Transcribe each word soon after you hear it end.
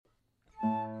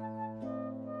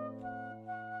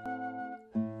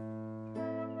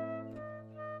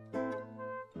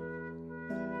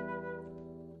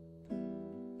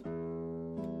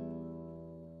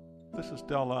this is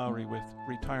Del Lowry with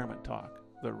Retirement Talk,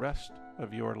 the rest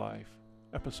of your life,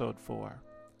 Episode 4.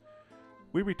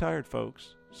 We retired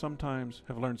folks sometimes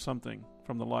have learned something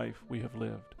from the life we have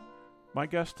lived. My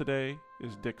guest today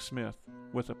is Dick Smith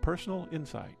with a personal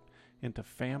insight into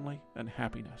family and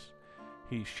happiness.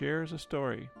 He shares a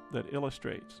story that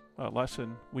illustrates a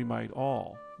lesson we might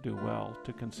all do well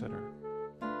to consider.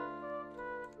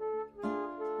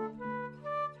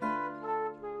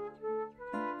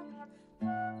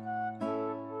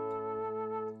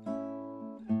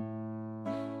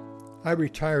 I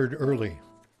retired early,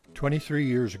 23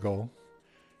 years ago,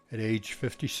 at age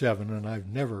 57, and I've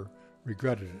never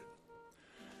regretted it.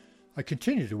 I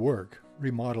continue to work,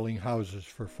 remodeling houses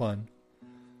for fun.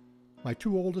 My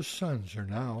two oldest sons are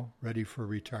now ready for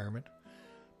retirement.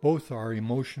 Both are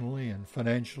emotionally and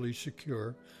financially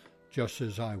secure, just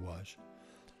as I was.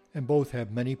 And both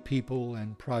have many people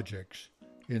and projects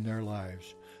in their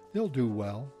lives. They'll do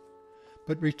well,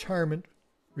 but retirement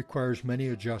requires many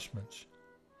adjustments.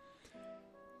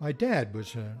 My dad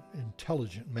was an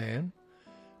intelligent man,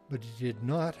 but he did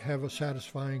not have a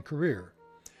satisfying career.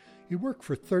 He worked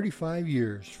for 35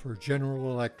 years for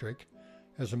General Electric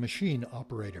as a machine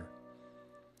operator.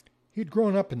 He'd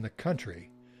grown up in the country,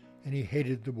 and he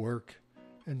hated the work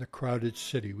and the crowded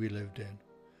city we lived in.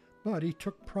 But he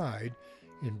took pride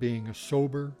in being a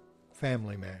sober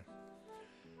family man.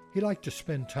 He liked to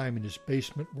spend time in his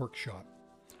basement workshop.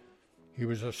 He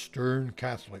was a stern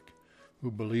Catholic who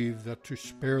believed that to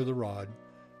spare the rod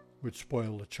would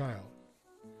spoil the child.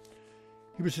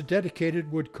 He was a dedicated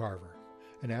woodcarver,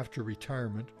 and after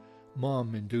retirement,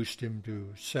 Mom induced him to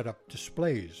set up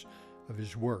displays of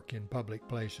his work in public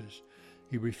places.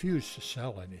 He refused to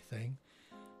sell anything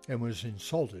and was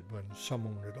insulted when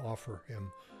someone would offer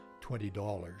him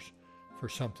 $20 for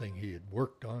something he had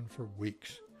worked on for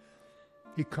weeks.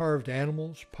 He carved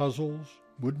animals, puzzles,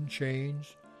 wooden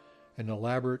chains, an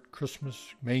elaborate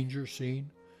Christmas manger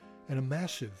scene, and a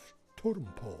massive totem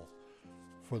pole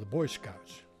for the Boy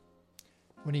Scouts.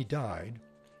 When he died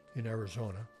in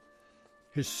Arizona,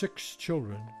 his 6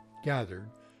 children gathered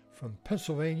from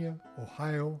Pennsylvania,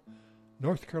 Ohio,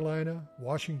 North Carolina,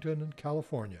 Washington, and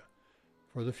California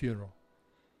for the funeral.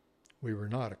 We were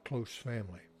not a close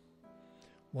family.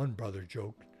 One brother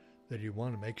joked that he'd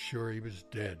want to make sure he was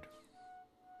dead.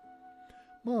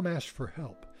 Mom asked for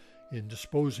help in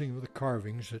disposing of the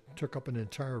carvings that took up an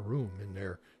entire room in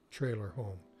their trailer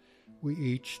home. We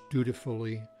each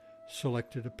dutifully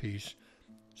selected a piece,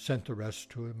 sent the rest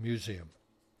to a museum.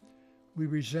 We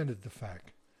resented the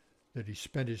fact that he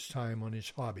spent his time on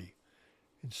his hobby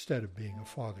instead of being a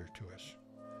father to us.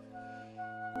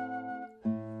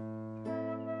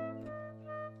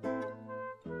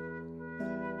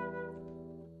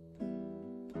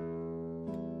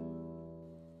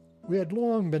 We had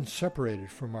long been separated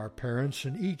from our parents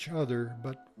and each other,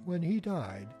 but when he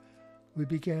died, we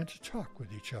began to talk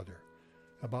with each other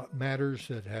about matters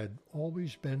that had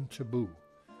always been taboo.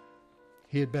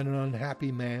 He had been an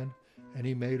unhappy man, and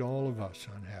he made all of us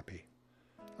unhappy.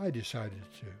 I decided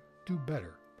to do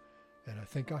better, and I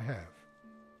think I have.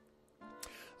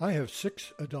 I have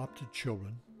 6 adopted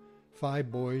children, 5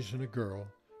 boys and a girl,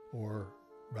 or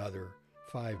rather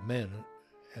 5 men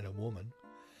and a woman.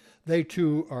 They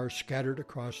too are scattered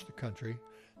across the country.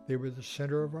 They were the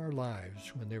center of our lives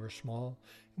when they were small,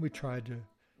 and we tried to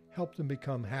help them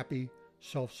become happy,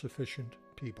 self-sufficient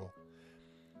people.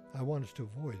 I wanted to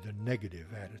avoid the negative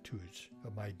attitudes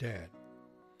of my dad.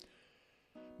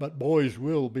 But boys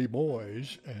will be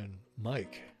boys, and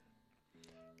Mike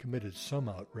committed some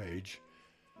outrage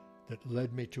that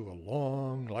led me to a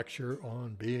long lecture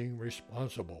on being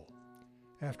responsible.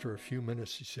 After a few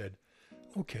minutes, he said,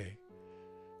 "Okay,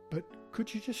 but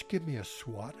could you just give me a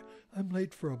swat? I'm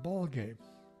late for a ball game."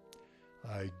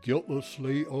 I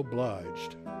guiltlessly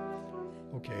obliged.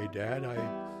 "Okay, Dad,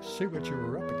 I see what you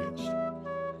were up against."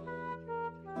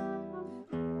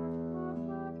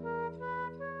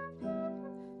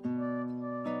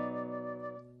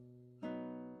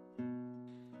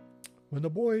 When the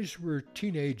boys were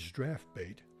teenage draft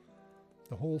bait,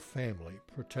 the whole family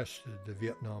protested the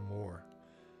Vietnam War.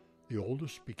 The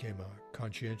oldest became a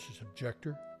conscientious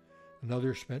objector.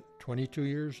 Another spent 22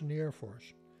 years in the Air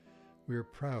Force. We are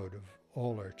proud of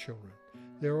all our children.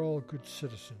 They are all good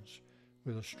citizens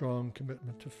with a strong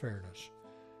commitment to fairness.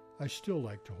 I still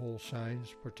like to hold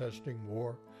signs protesting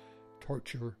war,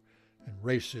 torture, and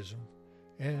racism,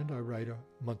 and I write a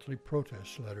monthly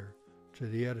protest letter to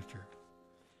the editor.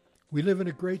 We live in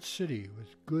a great city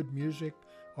with good music,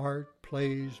 art,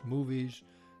 plays, movies,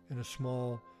 and a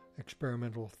small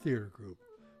experimental theater group.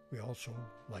 We also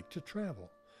like to travel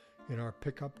in our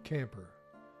pickup camper.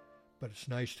 but it's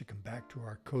nice to come back to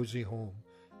our cozy home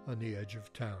on the edge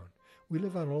of town. We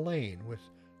live on a lane with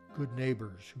good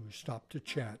neighbors who stop to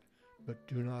chat but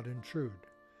do not intrude.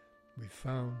 We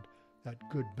found that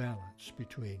good balance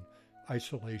between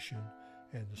isolation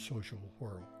and the social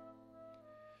whirl.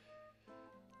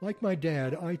 Like my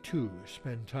dad, I too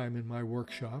spend time in my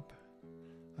workshop.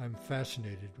 I'm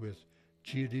fascinated with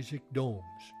geodesic domes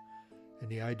and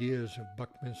the ideas of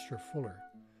Buckminster Fuller.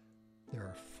 There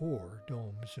are 4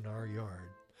 domes in our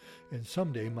yard, and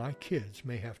someday my kids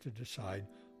may have to decide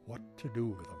what to do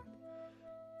with them.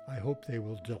 I hope they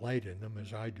will delight in them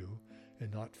as I do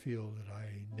and not feel that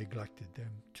I neglected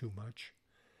them too much.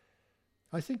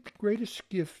 I think the greatest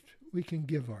gift we can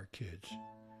give our kids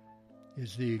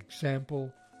is the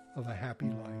example of a happy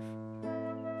life.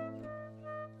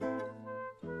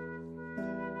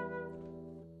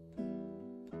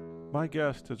 My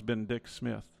guest has been Dick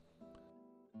Smith.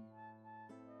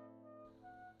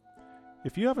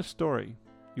 If you have a story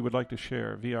you would like to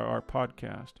share via our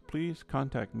podcast, please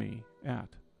contact me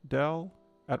at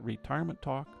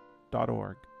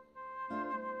del@retirementtalk.org.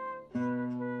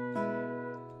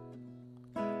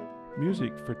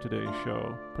 Music for today's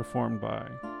show performed by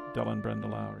Del and Brenda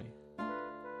Lowry.